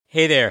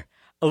Hey there.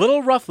 A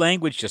little rough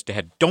language just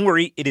ahead. Don't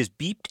worry, it is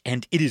beeped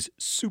and it is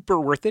super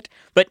worth it.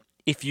 But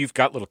if you've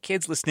got little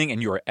kids listening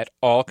and you are at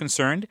all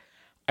concerned,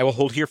 I will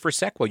hold here for a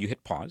sec while you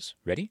hit pause.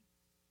 Ready?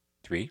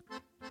 3,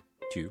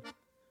 2,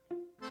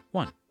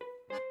 1.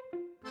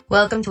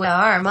 Welcome to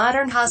our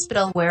modern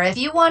hospital, where if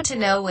you want to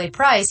know a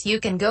price,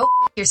 you can go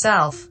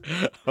yourself.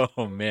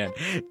 Oh man,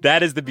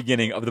 that is the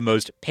beginning of the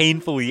most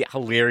painfully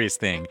hilarious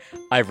thing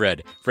I've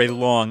read for a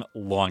long,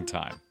 long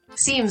time.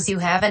 Seems you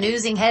have an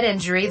oozing head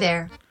injury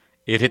there.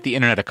 It hit the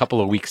internet a couple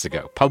of weeks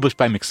ago, published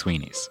by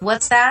McSweeney's.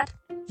 What's that?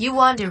 You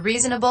want a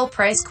reasonable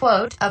price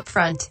quote up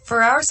front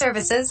for our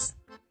services?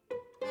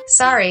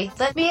 Sorry,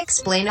 let me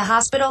explain a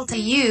hospital to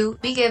you.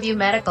 We give you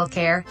medical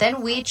care,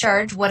 then we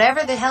charge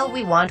whatever the hell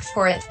we want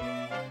for it.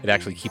 It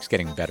actually keeps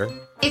getting better.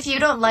 If you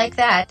don't like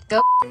that,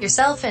 go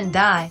yourself and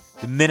die.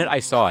 The minute I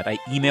saw it, I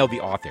emailed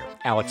the author,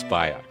 Alex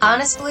Baya.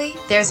 Honestly,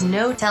 there's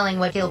no telling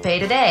what he'll pay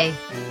today.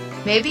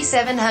 Maybe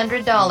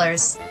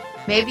 $700.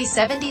 Maybe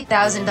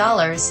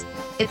 $70,000.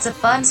 It's a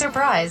fun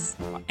surprise.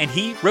 And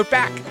he wrote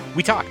back.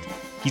 We talked.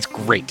 He's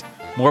great.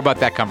 More about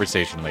that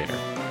conversation later.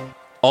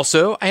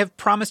 Also, I have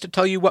promised to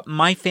tell you what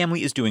my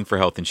family is doing for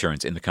health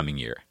insurance in the coming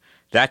year.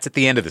 That's at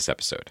the end of this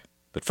episode.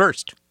 But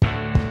first,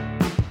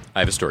 I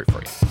have a story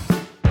for you.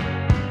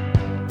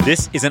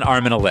 This is An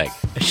Arm and a Leg,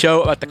 a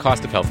show about the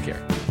cost of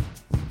healthcare.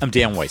 I'm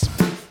Dan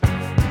Weissman.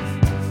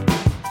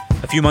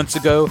 A few months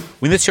ago,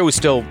 when this show was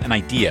still an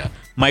idea,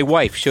 my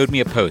wife showed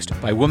me a post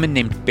by a woman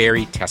named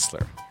Bari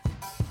Tessler.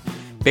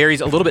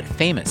 Bari's a little bit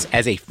famous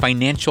as a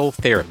financial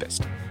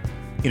therapist.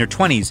 In her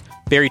 20s,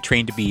 Bari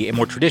trained to be a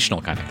more traditional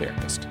kind of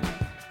therapist.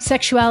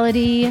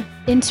 Sexuality,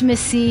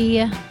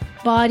 intimacy,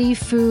 body,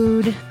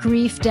 food,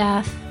 grief,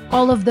 death,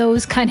 all of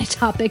those kind of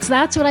topics.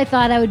 That's what I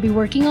thought I would be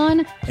working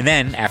on. And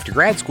then after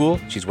grad school,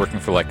 she's working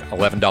for like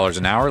 $11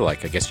 an hour,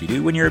 like I guess you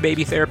do when you're a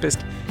baby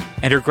therapist.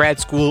 And her grad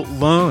school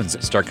loans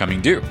start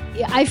coming due.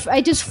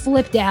 I just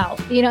flipped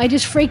out. I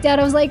just freaked out.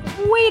 I was like,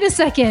 wait a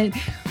second.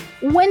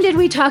 When did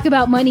we talk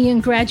about money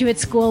in graduate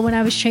school when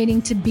I was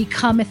training to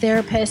become a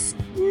therapist?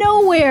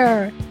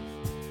 Nowhere.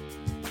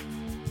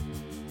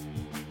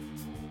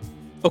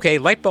 Okay,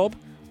 light bulb.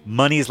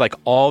 Money is like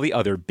all the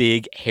other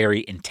big,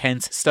 hairy,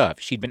 intense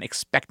stuff she'd been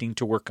expecting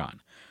to work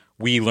on.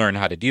 We learn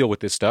how to deal with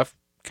this stuff,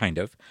 kind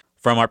of,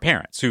 from our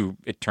parents, who,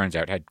 it turns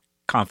out, had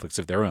conflicts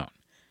of their own.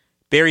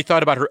 Bari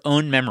thought about her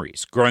own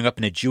memories growing up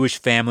in a Jewish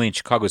family in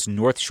Chicago's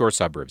North Shore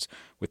suburbs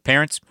with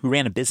parents who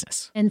ran a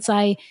business. And so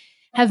I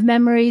have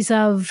memories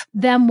of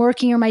them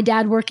working or my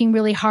dad working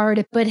really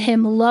hard, but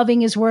him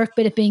loving his work,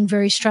 but it being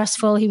very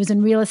stressful. He was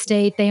in real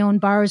estate. They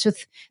owned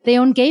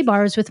gay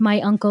bars with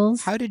my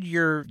uncles. How did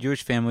your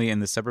Jewish family in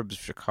the suburbs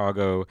of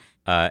Chicago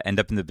end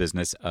up in the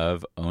business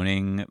of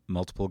owning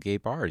multiple gay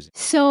bars?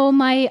 So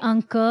my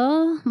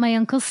uncle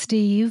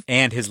Steve,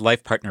 and his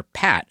life partner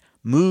Pat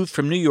moved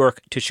from New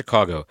York to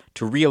Chicago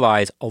to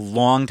realize a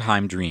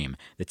long-time dream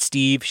that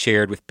Steve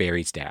shared with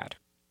Bari's dad.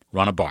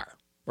 Run a bar,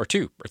 or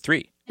 2, or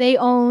 3. They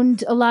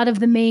owned a lot of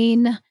the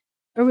main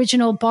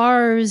original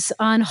bars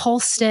on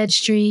Halsted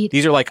Street.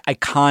 These are like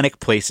iconic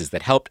places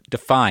that helped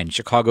define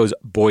Chicago's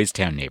Boys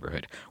Town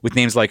neighborhood with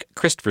names like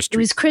Christopher Street.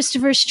 It was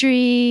Christopher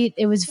Street.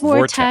 It was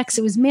Vortex.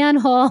 It was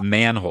Manhole.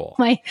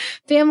 My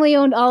family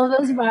owned all of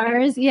those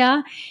bars.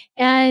 Yeah.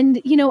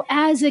 And,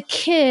 as a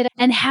kid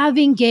and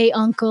having gay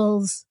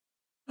uncles,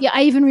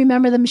 I even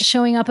remember them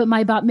showing up at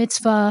my bat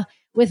mitzvah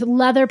with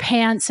leather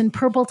pants and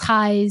purple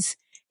ties.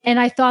 And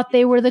I thought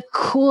they were the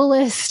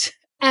coolest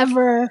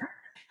ever.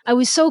 I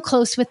was so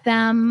close with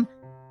them.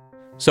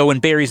 So when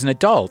Bari's an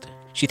adult,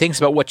 she thinks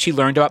about what she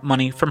learned about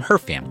money from her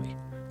family.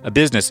 A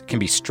business can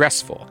be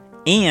stressful,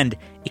 and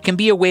it can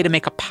be a way to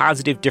make a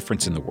positive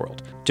difference in the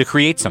world, to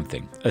create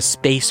something, a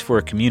space for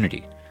a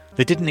community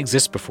that didn't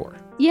exist before.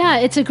 Yeah,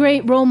 it's a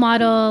great role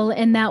model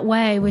in that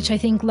way, which I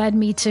think led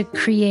me to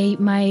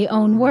create my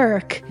own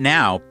work.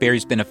 Now,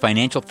 Bari's been a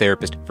financial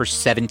therapist for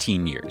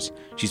 17 years.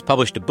 She's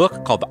published a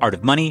book called The Art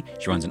of Money.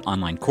 She runs an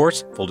online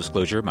course. Full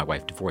disclosure, my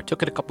wife Devorah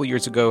took it a couple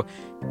years ago.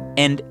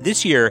 And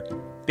this year,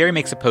 Bari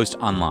makes a post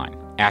online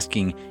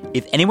asking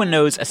if anyone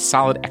knows a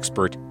solid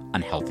expert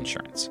on health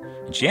insurance.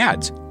 And she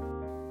adds,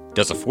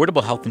 does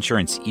affordable health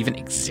insurance even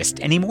exist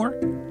anymore?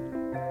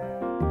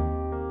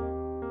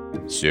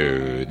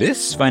 So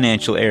this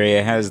financial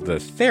area has the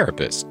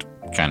therapist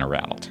kind of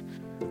rattled.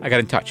 I got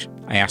in touch.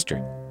 I asked her,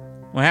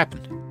 what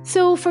happened?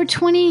 So for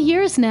 20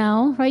 years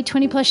now, right,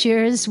 20 plus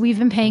years, we've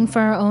been paying for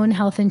our own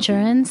health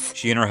insurance.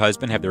 She and her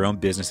husband have their own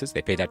businesses.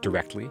 They pay that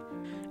directly.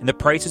 And the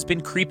price has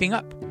been creeping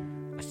up.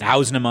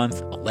 $1,000 a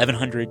month,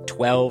 $1,100,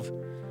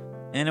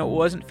 $1,200. And it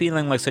wasn't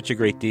feeling like such a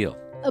great deal.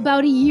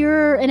 About a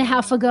year and a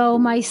half ago,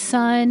 my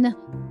son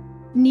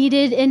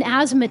needed an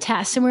asthma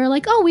test. And we were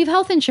like, oh, we have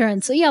health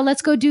insurance. So yeah,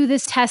 let's go do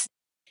this test.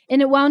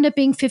 And it wound up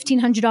being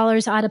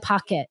 $1,500 out of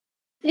pocket.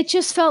 It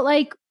just felt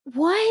like,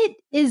 what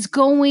is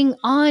going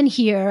on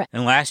here?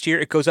 And last year,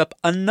 it goes up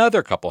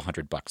another couple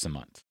 $100 a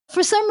month.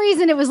 For some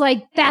reason, it was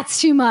like,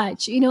 that's too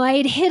much. I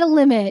had hit a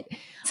limit.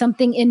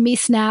 Something in me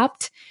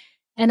snapped.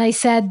 And I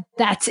said,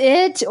 that's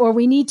it, or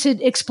we need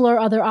to explore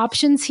other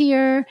options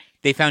here.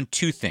 They found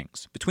two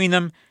things. Between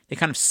them, they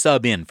kind of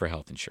sub in for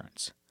health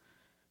insurance.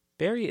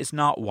 Barry is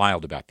not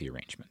wild about the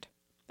arrangement.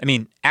 I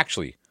mean,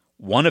 actually,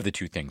 one of the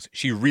two things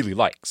she really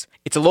likes.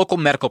 It's a local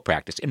medical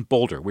practice in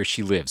Boulder where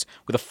she lives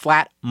with a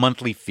flat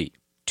monthly fee.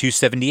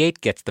 $278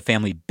 gets the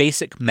family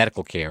basic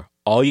medical care,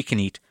 all you can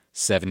eat,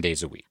 7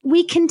 days a week.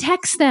 We can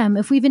text them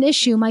if we have an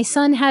issue. My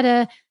son had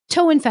a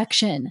toe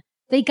infection.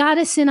 They got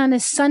us in on a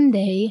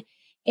Sunday,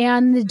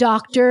 and the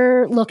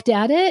doctor looked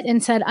at it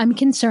and said, I'm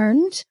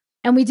concerned.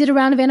 And we did a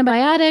round of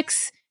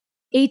antibiotics.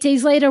 8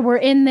 days later, we're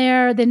in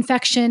there. The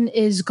infection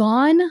is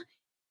gone.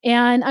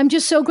 And I'm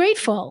just so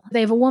grateful. They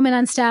have a woman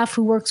on staff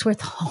who works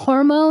with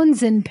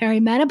hormones and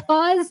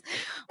perimenopause,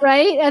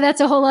 right? And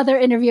that's a whole other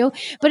interview.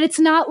 But it's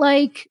not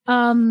like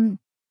I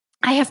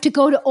have to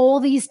go to all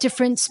these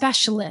different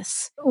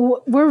specialists.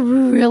 We're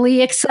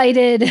really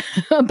excited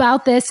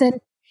about this. And,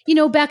 you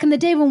know, back in the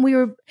day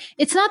when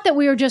it's not that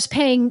we were just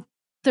paying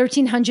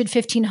 $1,300,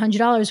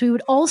 $1,500. We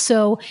would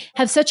also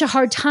have such a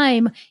hard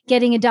time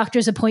getting a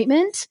doctor's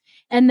appointment.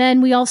 And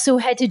then we also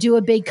had to do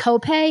a big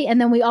copay.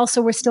 And then we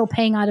also were still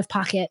paying out of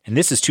pocket. And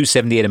this is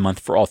 $278 a month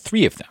for all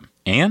three of them.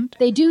 And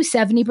they do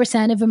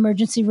 70% of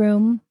emergency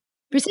room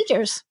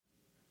procedures.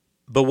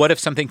 But what if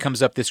something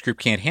comes up this group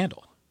can't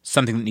handle?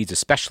 Something that needs a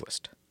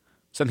specialist?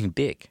 Something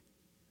big?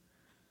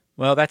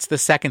 Well, that's the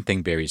second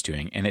thing Barry's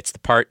doing, and it's the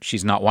part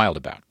she's not wild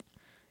about.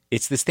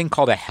 It's this thing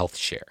called a health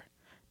share.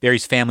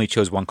 Barry's family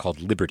chose one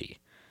called Liberty.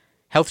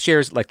 Health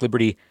shares, like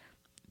Liberty,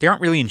 they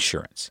aren't really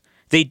insurance.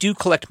 They do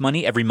collect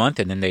money every month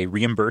and then they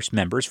reimburse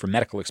members for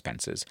medical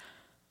expenses.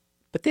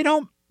 But they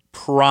don't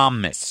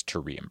promise to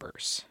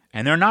reimburse.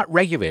 And they're not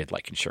regulated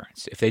like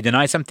insurance. If they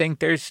deny something,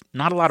 there's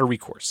not a lot of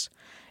recourse.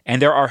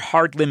 And there are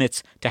hard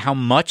limits to how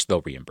much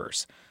they'll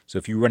reimburse. So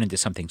if you run into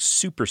something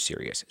super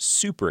serious,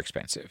 super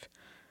expensive,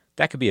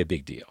 that could be a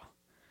big deal.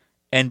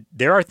 And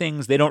there are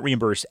things they don't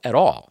reimburse at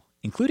all,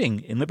 including,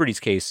 in Liberty's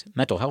case,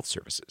 mental health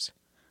services.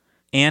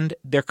 And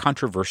they're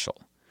controversial.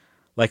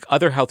 Like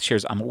other health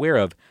shares I'm aware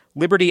of,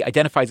 Liberty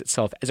identifies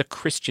itself as a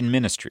Christian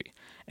ministry,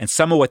 and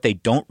some of what they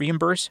don't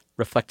reimburse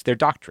reflect their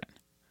doctrine.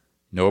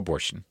 No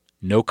abortion,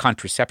 no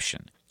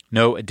contraception,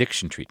 no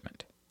addiction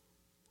treatment.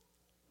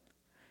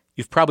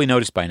 You've probably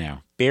noticed by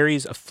now,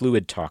 Barry's a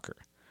fluid talker.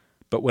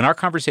 But when our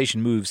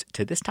conversation moves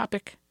to this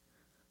topic,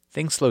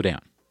 things slow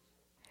down.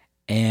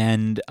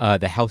 And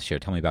the health share,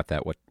 tell me about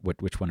that.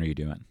 Which one are you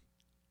doing?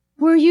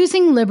 We're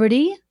using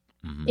Liberty.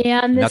 Mm-hmm.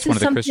 And that's one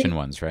of the Christian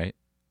ones, right?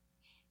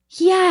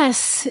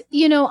 Yes.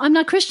 You know, I'm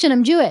not Christian,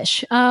 I'm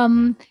Jewish.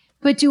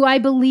 But do I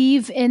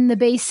believe in the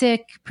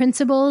basic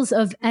principles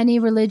of any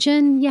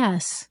religion?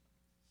 Yes.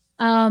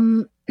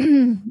 The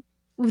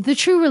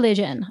true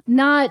religion,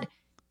 not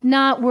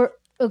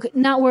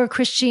where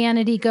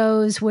Christianity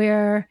goes,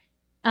 where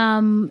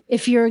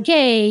if you're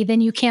gay, then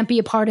you can't be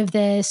a part of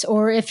this,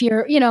 or if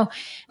you're,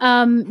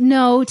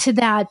 no to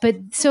that. But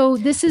so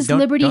this is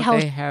Liberty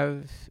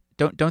Health.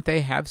 Don't they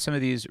have some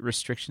of these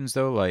restrictions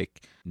though,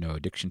 like no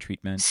addiction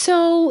treatment?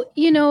 So,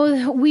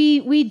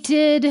 we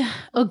did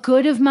a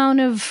good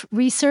amount of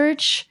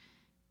research,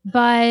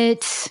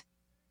 but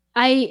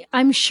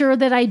I'm sure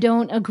that I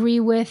don't agree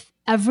with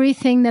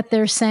everything that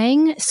they're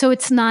saying. So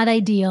it's not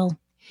ideal.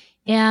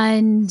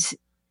 And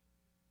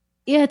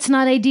yeah, it's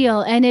not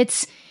ideal. And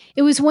it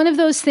was one of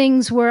those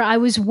things where I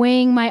was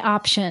weighing my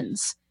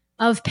options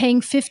of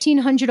paying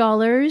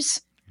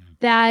 $1,500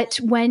 that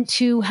went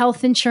to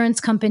health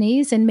insurance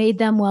companies and made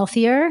them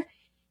wealthier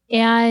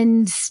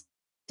and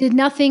did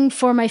nothing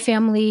for my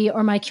family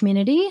or my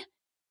community.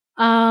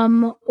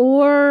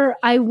 Or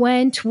I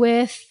went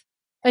with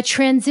a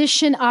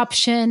transition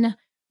option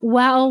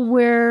while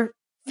we're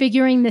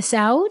figuring this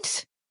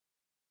out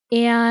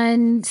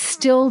and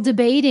still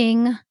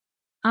debating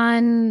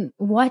on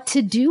what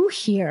to do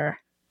here.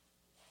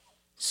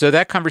 So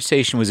that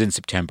conversation was in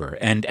September,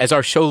 and as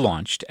our show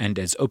launched and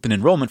as open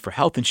enrollment for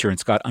health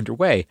insurance got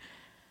underway,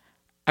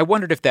 I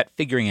wondered if that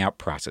figuring out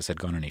process had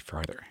gone any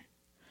farther.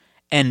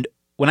 And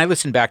when I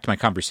listened back to my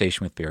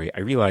conversation with Barry,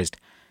 I realized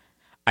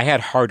I had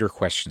harder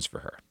questions for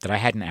her that I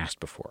hadn't asked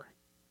before.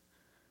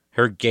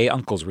 Her gay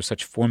uncles were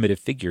such formative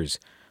figures,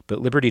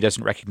 but Liberty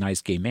doesn't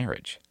recognize gay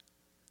marriage.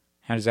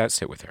 How does that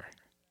sit with her?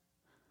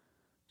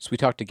 So we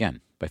talked again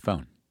by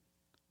phone.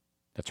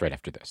 That's right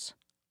after this.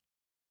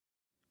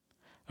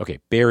 Okay,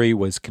 Barry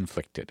was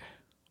conflicted.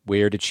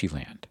 Where did she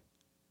land?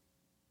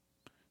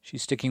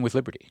 She's sticking with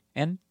Liberty,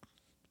 and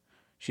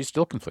she's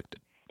still conflicted.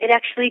 It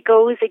actually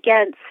goes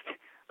against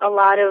a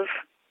lot of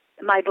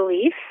my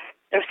beliefs,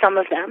 or some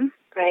of them,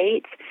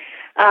 right?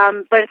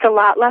 But it's a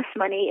lot less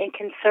money and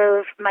can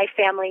serve my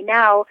family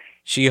now.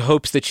 She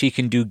hopes that she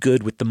can do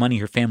good with the money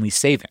her family's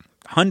saving,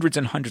 hundreds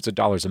and hundreds of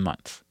dollars a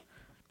month.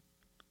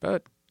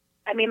 But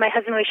I mean, my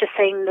husband was just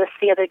saying this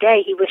the other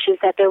day. He wishes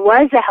that there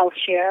was a health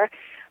share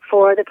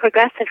for the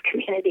progressive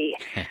community,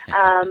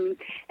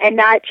 and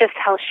not just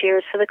health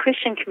shares for the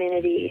Christian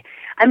community.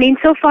 I mean,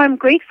 so far I'm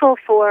grateful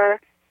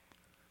for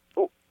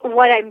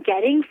what I'm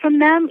getting from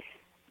them,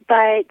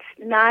 but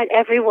not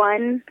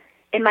everyone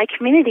in my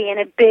community, and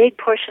a big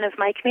portion of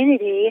my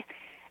community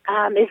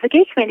is the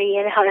gay community,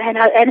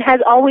 and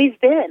has always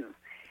been.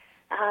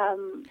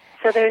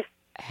 So there's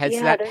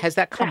has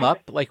that come up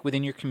like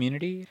within your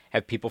community?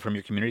 Have people from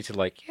your community said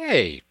like,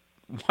 "Hey,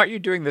 why are you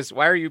doing this?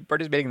 Why are you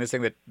participating in this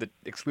thing that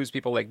excludes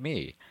people like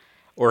me?"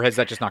 Or has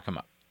that just not come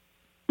up?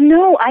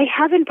 No, I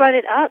haven't brought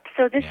it up.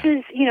 So this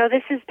is,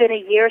 this has been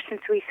a year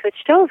since we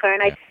switched over,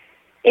 and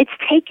it's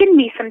taken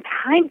me some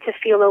time to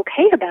feel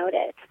okay about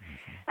it.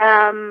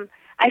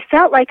 I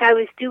felt like I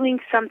was doing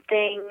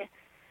something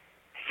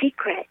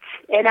secret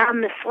and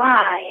on the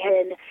sly,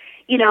 and,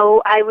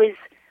 I was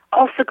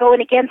also going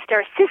against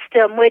our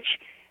system, which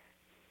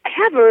I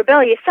have a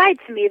rebellious side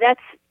to me. That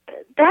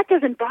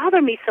doesn't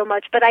bother me so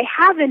much, but I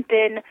haven't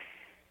been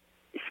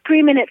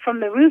screaming it from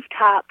the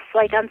rooftops,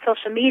 like on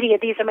social media.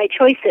 These are my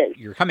choices.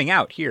 You're coming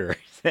out here,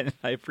 and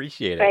I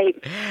appreciate it.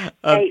 Right,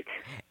 right.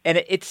 And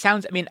it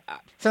sounds, it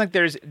sounds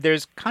like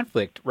there's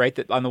conflict, right?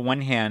 That on the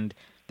one hand,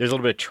 there's a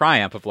little bit of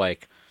triumph of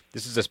like,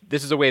 this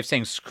is a way of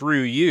saying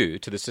screw you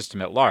to the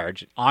system at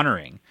large,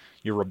 honoring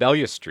your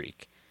rebellious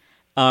streak.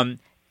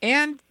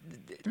 And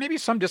maybe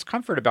some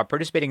discomfort about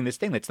participating in this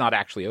thing that's not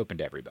actually open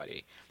to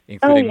everybody,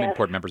 including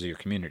important members of your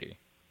community.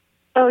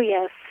 Oh,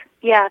 yes.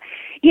 Yeah,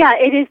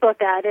 it is both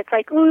that. It's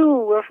like,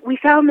 ooh, we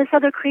found this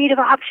other creative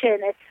option,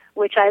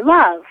 which I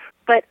love.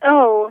 But,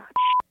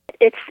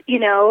 it's,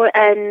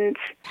 and...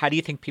 How do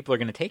you think people are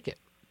going to take it?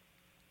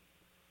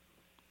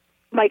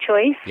 My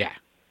choice? Yeah.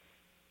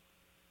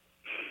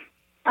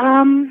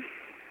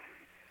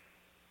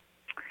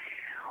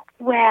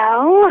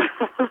 Well,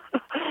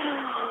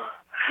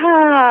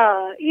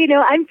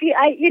 I'm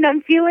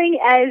feeling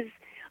as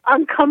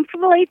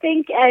uncomfortable, I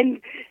think, and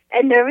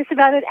nervous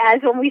about it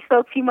as when we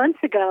spoke a few months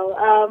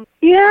ago.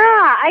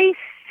 My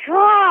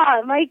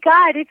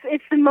God,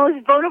 it's the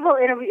most vulnerable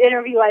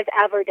interview I've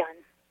ever done.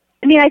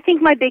 I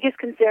think my biggest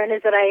concern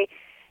is that I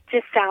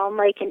just sound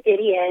like an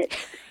idiot,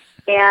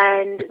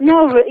 and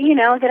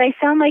that I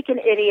sound like an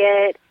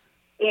idiot,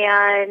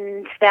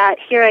 and that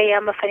here I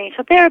am, a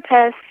financial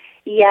therapist,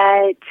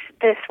 yet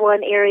this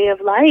one area of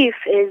life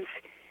is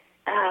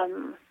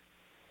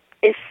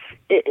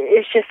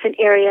just an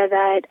area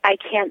that I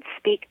can't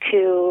speak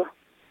to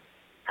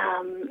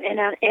in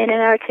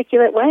an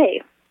articulate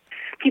way.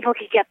 People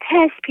could get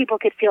pissed, people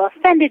could feel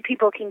offended,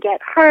 people can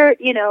get hurt,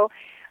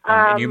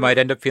 and you might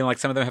end up feeling like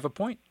some of them have a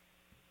point.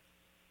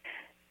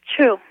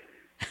 True.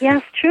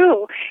 Yes,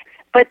 true.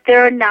 But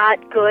they're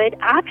not good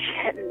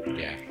options.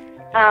 Yeah.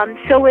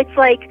 So it's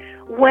like,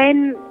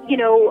 when,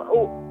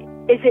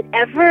 is it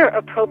ever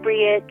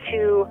appropriate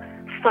to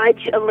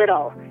fudge a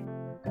little?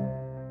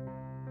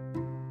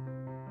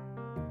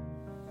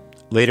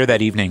 Later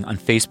that evening on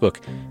Facebook,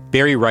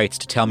 Barry writes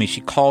to tell me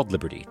she called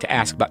Liberty to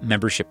ask about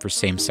membership for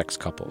same-sex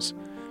couples.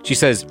 She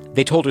says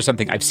they told her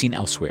something I've seen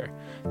elsewhere,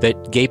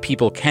 that gay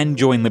people can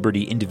join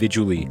Liberty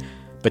individually,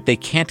 but they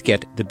can't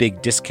get the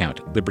big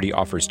discount Liberty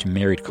offers to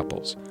married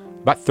couples,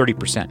 about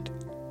 30%.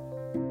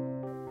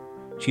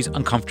 She's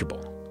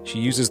uncomfortable. She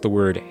uses the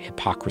word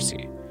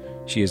hypocrisy.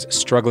 She is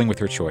struggling with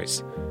her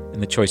choice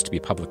and the choice to be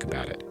public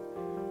about it.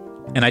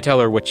 And I tell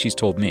her what she's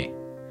told me.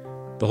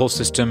 The whole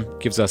system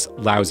gives us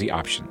lousy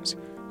options.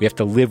 We have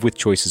to live with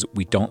choices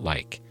we don't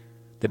like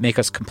that make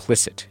us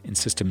complicit in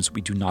systems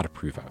we do not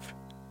approve of.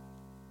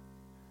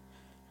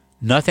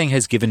 Nothing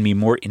has given me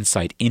more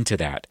insight into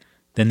that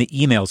than the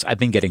emails I've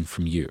been getting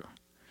from you.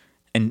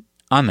 And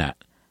on that,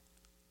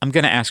 I'm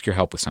going to ask your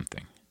help with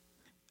something.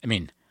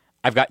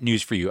 I've got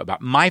news for you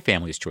about my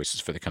family's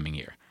choices for the coming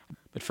year.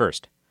 But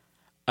first,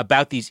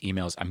 about these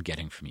emails I'm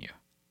getting from you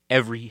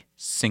every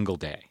single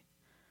day.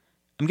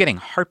 I'm getting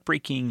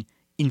heartbreaking,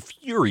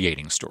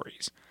 infuriating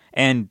stories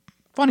and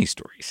funny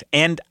stories.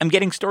 And I'm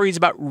getting stories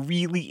about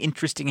really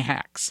interesting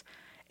hacks.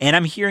 And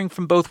I'm hearing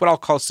from both what I'll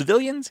call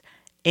civilians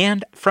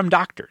and from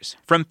doctors,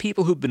 from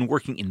people who've been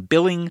working in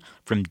billing,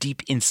 from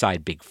deep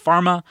inside big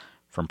pharma,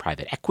 from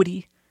private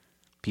equity,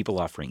 people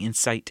offering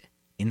insight,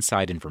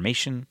 inside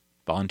information,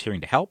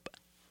 volunteering to help.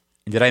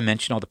 And did I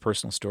mention all the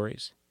personal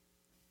stories?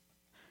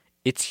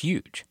 It's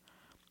huge.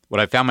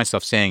 What I found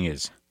myself saying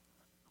is,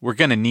 we're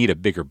going to need a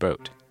bigger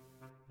boat.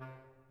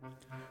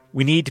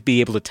 We need to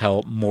be able to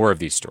tell more of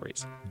these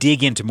stories,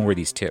 dig into more of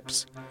these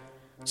tips.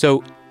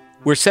 So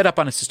we're set up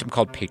on a system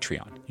called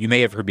Patreon. You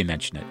may have heard me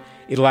mention it.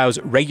 It allows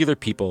regular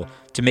people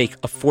to make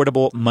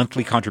affordable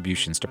monthly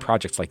contributions to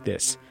projects like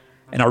this.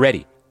 And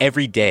already,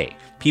 every day,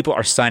 people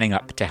are signing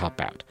up to help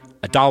out.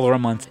 $1 a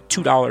month,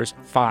 $2,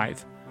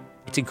 $5.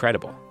 It's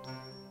incredible.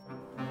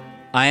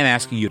 I am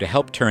asking you to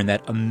help turn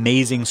that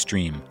amazing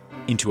stream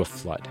into a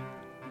flood.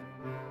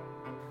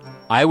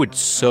 I would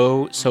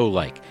so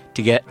like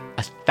to get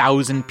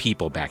 1,000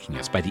 people backing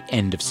us by the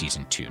end of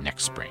Season 2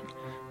 next spring.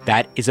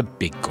 That is a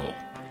big goal,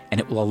 and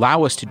it will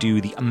allow us to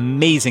do the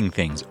amazing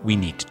things we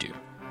need to do.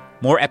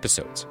 More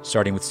episodes,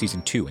 starting with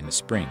Season 2 in the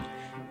spring,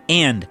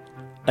 and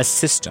a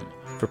system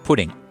for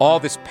putting all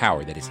this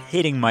power that is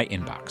hitting my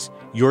inbox,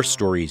 your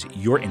stories,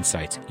 your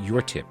insights,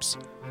 your tips,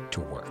 to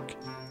work.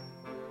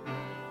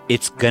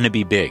 It's going to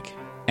be big,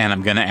 and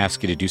I'm going to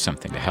ask you to do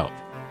something to help.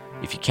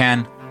 If you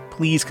can,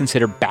 please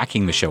consider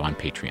backing the show on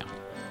Patreon.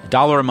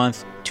 $1 a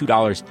month,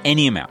 $2,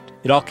 any amount.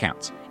 It all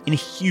counts in a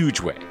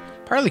huge way,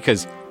 partly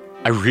because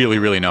I really,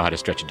 really know how to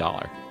stretch a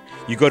dollar.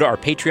 You go to our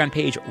Patreon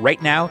page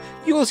right now,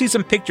 you will see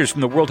some pictures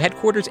from the world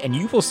headquarters, and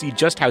you will see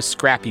just how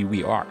scrappy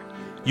we are.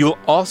 You'll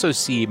also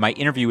see my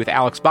interview with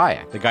Alex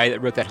Baia, the guy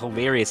that wrote that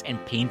hilarious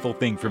and painful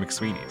thing for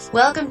McSweeney's.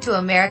 Welcome to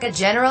America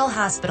General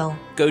Hospital.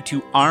 Go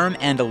to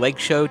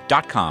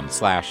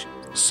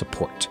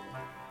armandalegshow.com/support.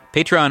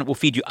 Patreon will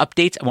feed you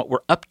updates on what we're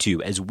up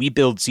to as we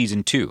build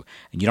Season 2.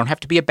 And you don't have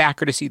to be a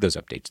backer to see those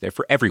updates. They're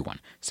for everyone.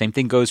 Same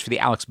thing goes for the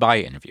Alex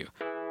Baia interview.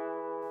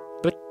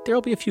 But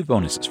there'll be a few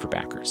bonuses for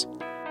backers.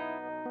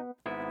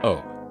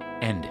 Oh,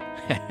 and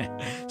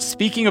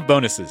speaking of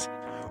bonuses,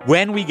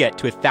 when we get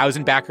to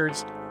 1,000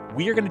 backers,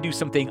 we are going to do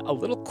something a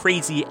little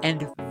crazy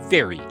and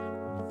very,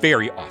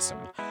 very awesome.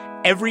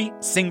 Every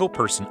single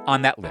person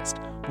on that list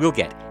will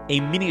get a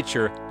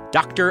miniature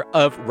Doctor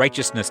of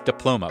Righteousness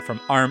diploma from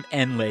Arm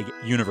and Leg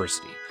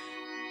University.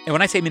 And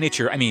when I say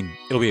miniature, I mean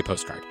it'll be a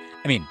postcard.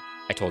 I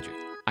told you,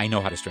 I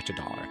know how to stretch a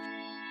dollar.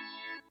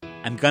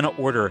 I'm going to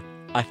order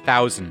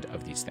 1,000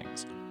 of these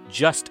things.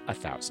 Just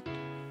 1,000.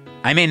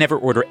 I may never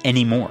order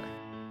any more.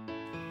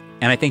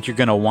 And I think you're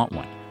going to want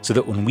one, so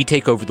that when we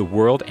take over the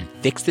world and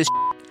fix this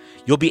shit,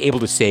 you'll be able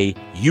to say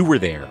you were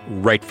there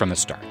right from the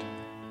start.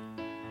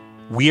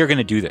 We are going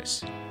to do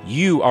this.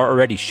 You are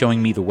already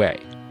showing me the way.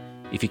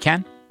 If you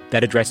can,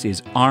 that address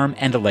is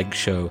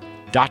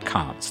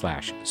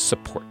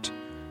armandalegshow.com/support.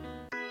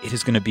 It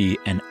is going to be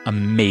an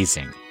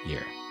amazing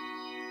year.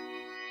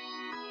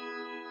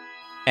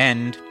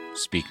 And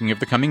speaking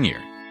of the coming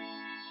year,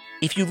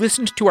 if you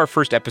listened to our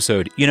first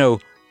episode, you know,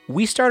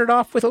 we started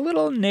off with a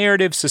little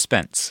narrative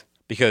suspense.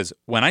 Because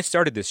when I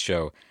started this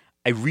show,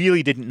 I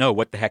really didn't know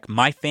what the heck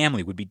my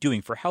family would be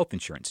doing for health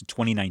insurance in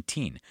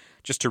 2019.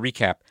 Just to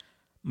recap,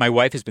 my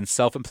wife has been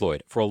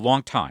self-employed for a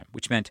long time,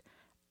 which meant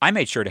I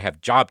made sure to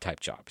have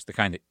job-type jobs, the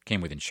kind that came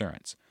with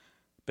insurance.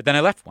 But then I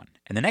left one,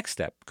 and the next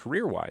step,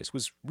 career-wise,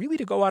 was really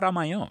to go out on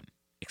my own.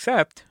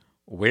 Except,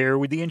 where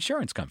would the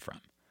insurance come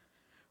from?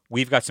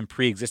 We've got some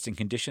pre-existing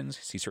conditions,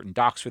 see certain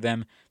docs for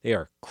them. They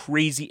are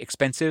crazy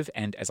expensive,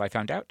 and as I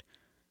found out,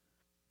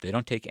 they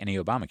don't take any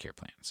Obamacare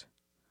plans.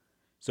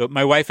 So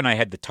my wife and I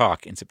had the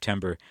talk in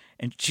September,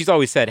 and she's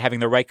always said having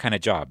the right kind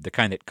of job, the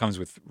kind that comes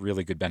with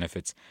really good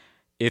benefits,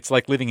 it's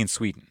like living in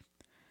Sweden.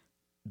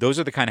 Those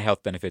are the kind of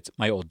health benefits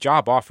my old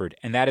job offered,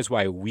 and that is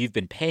why we've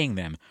been paying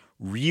them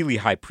really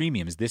high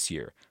premiums this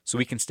year so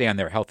we can stay on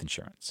their health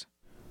insurance.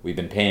 We've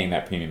been paying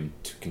that premium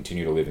to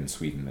continue to live in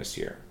Sweden this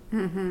year.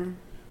 Mm-hmm.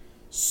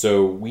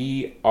 So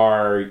we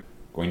are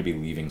going to be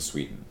leaving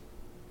Sweden.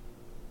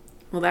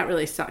 Well, that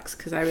really sucks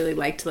because I really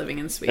liked living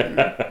in Sweden.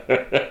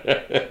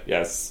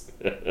 Yes.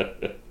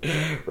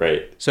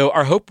 Right. So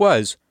our hope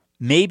was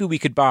maybe we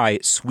could buy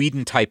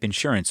Sweden-type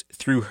insurance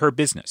through her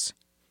business.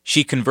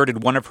 She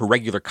converted one of her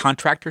regular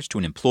contractors to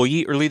an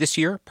employee early this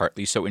year,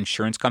 partly so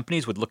insurance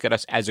companies would look at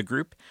us as a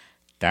group.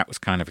 That was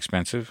kind of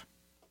expensive.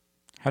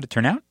 How'd it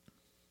turn out?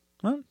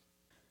 Well,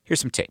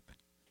 here's some tape.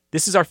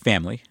 This is our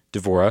family,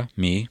 Devora,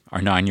 me, our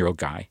 9-year-old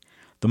guy,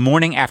 the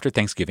morning after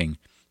Thanksgiving,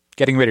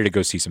 getting ready to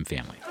go see some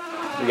family.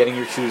 You're getting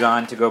your shoes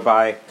on to go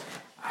buy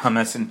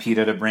hummus and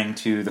pita to bring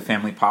to the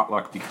family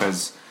potluck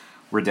because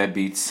we're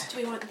deadbeats. Do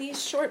we want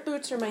these short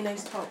boots or my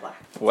nice tall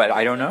black? What?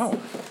 I don't know.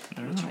 Wait,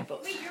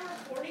 you're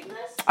recording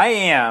this? I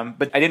am,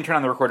 but I didn't turn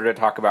on the recorder to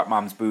talk about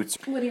Mom's boots.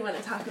 What do you want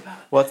to talk about?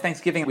 Well, it's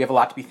Thanksgiving. We have a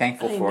lot to be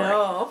thankful for. I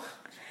know.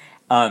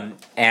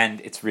 And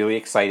it's really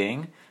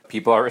exciting.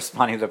 People are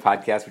responding to the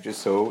podcast, which is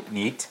so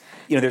neat.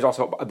 You know, there's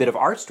also a bit of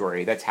our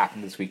story that's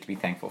happened this week to be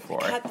thankful for.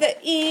 Got the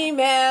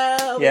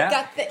email. Yeah? We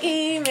got the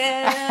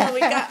email.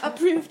 We got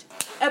approved.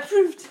 We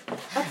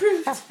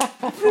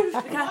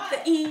got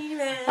the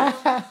email.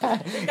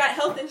 We got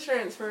health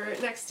insurance for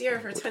next year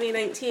for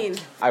 2019.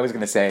 I was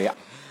going to say,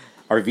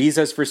 our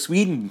visas for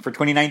Sweden for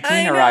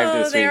 2019 arrived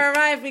this week. They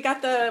arrived. We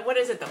got the, what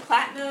is it, the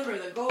platinum or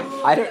the gold?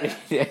 I don't know.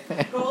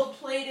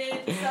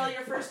 Gold-plated, sell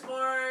your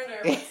firstborn,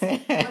 or what's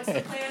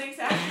the plan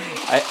exactly?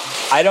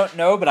 I don't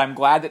know, but I'm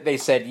glad that they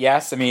said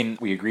yes. I mean,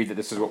 we agreed that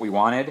this is what we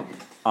wanted,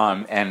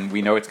 and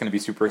we know it's going to be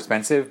super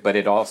expensive, but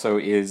it also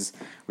is,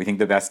 we think,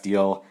 the best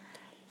deal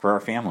for our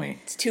family.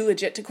 It's too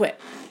legit to quit.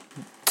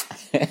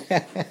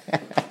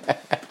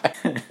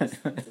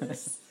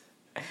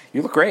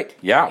 You look great.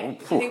 Yeah. Okay. You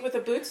think with the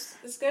boots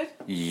is good?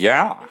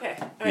 Yeah. Okay.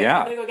 All right, yeah.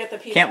 I'm going to go get the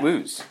pizza. Can't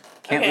lose.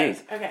 Can't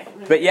lose. Okay.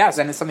 But yes,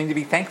 and it's something to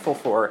be thankful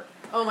for.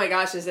 Oh my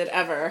gosh, is it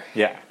ever?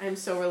 Yeah. I'm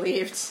so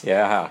relieved.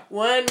 Yeah.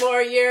 One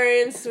more year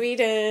in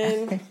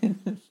Sweden.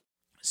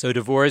 So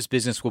Devora's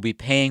business will be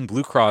paying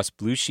Blue Cross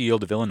Blue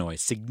Shield of Illinois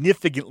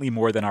significantly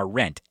more than our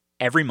rent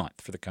every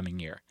month for the coming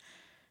year.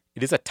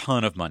 It is a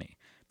ton of money,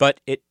 but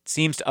it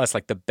seems to us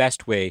like the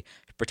best way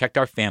to protect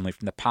our family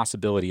from the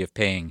possibility of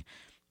paying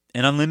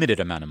an unlimited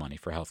amount of money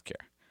for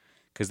healthcare.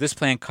 Because this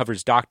plan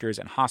covers doctors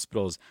and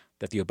hospitals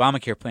that the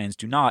Obamacare plans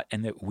do not,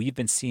 and that we've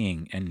been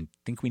seeing and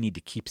think we need to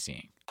keep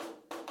seeing.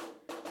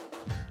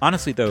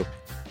 Honestly, though,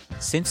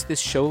 since this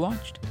show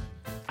launched,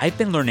 I've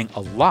been learning a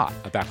lot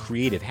about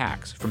creative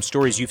hacks from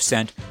stories you've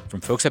sent,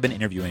 from folks I've been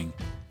interviewing.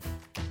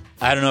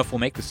 I don't know if we'll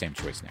make the same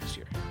choice next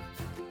year.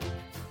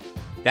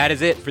 That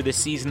is it for this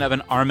season of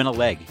An Arm and a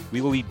Leg.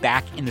 We will be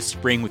back in the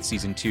spring with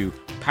Season 2,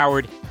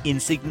 powered in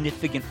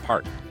significant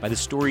part by the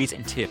stories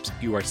and tips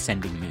you are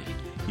sending me.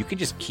 You can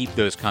just keep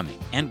those coming,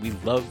 and we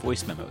love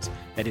voice memos.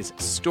 That is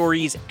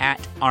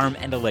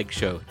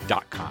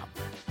stories@armandalegshow.com.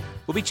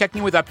 We'll be checking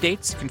in with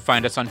updates. You can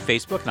find us on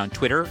Facebook and on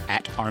Twitter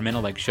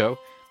 @ArmandALegShow,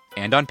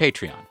 and on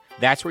Patreon.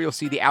 That's where you'll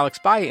see the Alex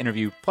Baia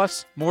interview,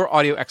 plus more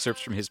audio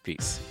excerpts from his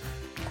piece.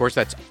 Of course,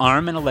 that's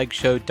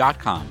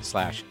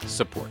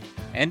armandalegshow.com/support.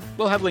 And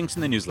we'll have links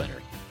in the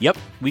newsletter. Yep,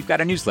 we've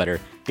got a newsletter.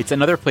 It's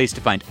another place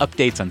to find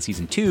updates on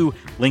Season 2,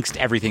 links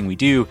to everything we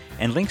do,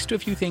 and links to a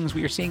few things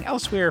we are seeing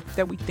elsewhere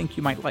that we think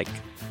you might like.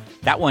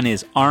 That one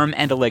is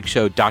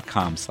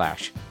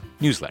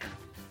armandalegshow.com/newsletter.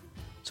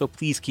 So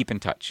please keep in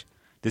touch.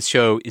 This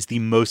show is the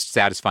most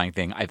satisfying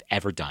thing I've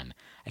ever done.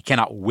 I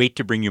cannot wait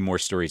to bring you more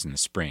stories in the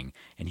spring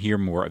and hear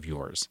more of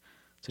yours.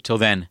 So till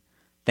then,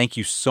 thank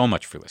you so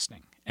much for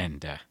listening,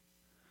 and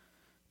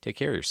take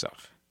care of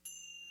yourself.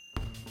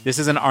 This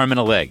is An Arm and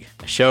a Leg,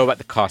 a show about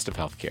the cost of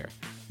healthcare.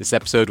 This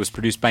episode was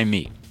produced by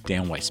me,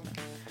 Dan Weissman.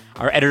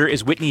 Our editor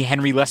is Whitney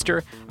Henry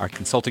Lester. Our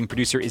consulting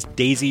producer is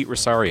Daisy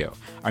Rosario.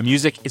 Our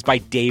music is by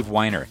Dave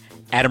Weiner.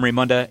 Adam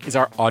Raimunda is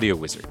our audio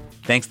wizard.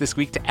 Thanks this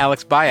week to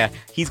Alex Baia.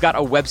 He's got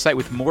a website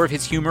with more of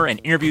his humor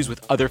and interviews with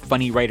other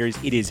funny writers.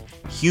 It is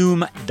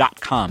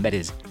Hume.com. That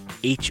is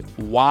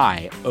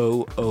HYOOM.com.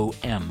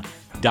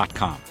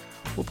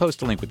 We'll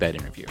post a link with that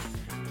interview.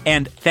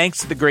 And thanks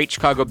to the great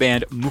Chicago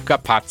band Muka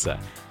Patsa.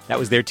 That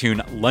was their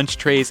tune Lunch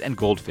Trays and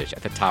Goldfish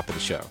at the top of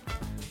the show.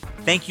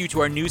 Thank you to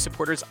our new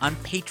supporters on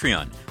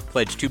Patreon.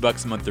 Pledge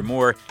 $2 a month or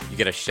more, you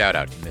get a shout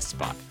out in this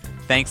spot.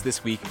 Thanks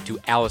this week to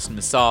Allison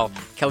Massal,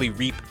 Kelly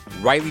Reap,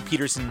 Riley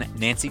Peterson,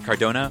 Nancy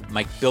Cardona,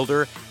 Mike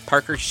Builder,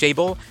 Parker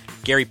Shabel,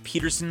 Gary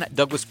Peterson,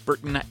 Douglas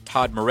Burton,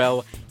 Todd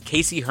Morell,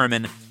 Casey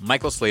Herman,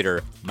 Michael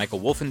Slater,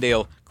 Michael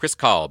Wolfendale, Chris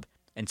Kolb,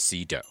 and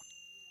C. Doe.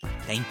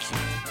 Thank you.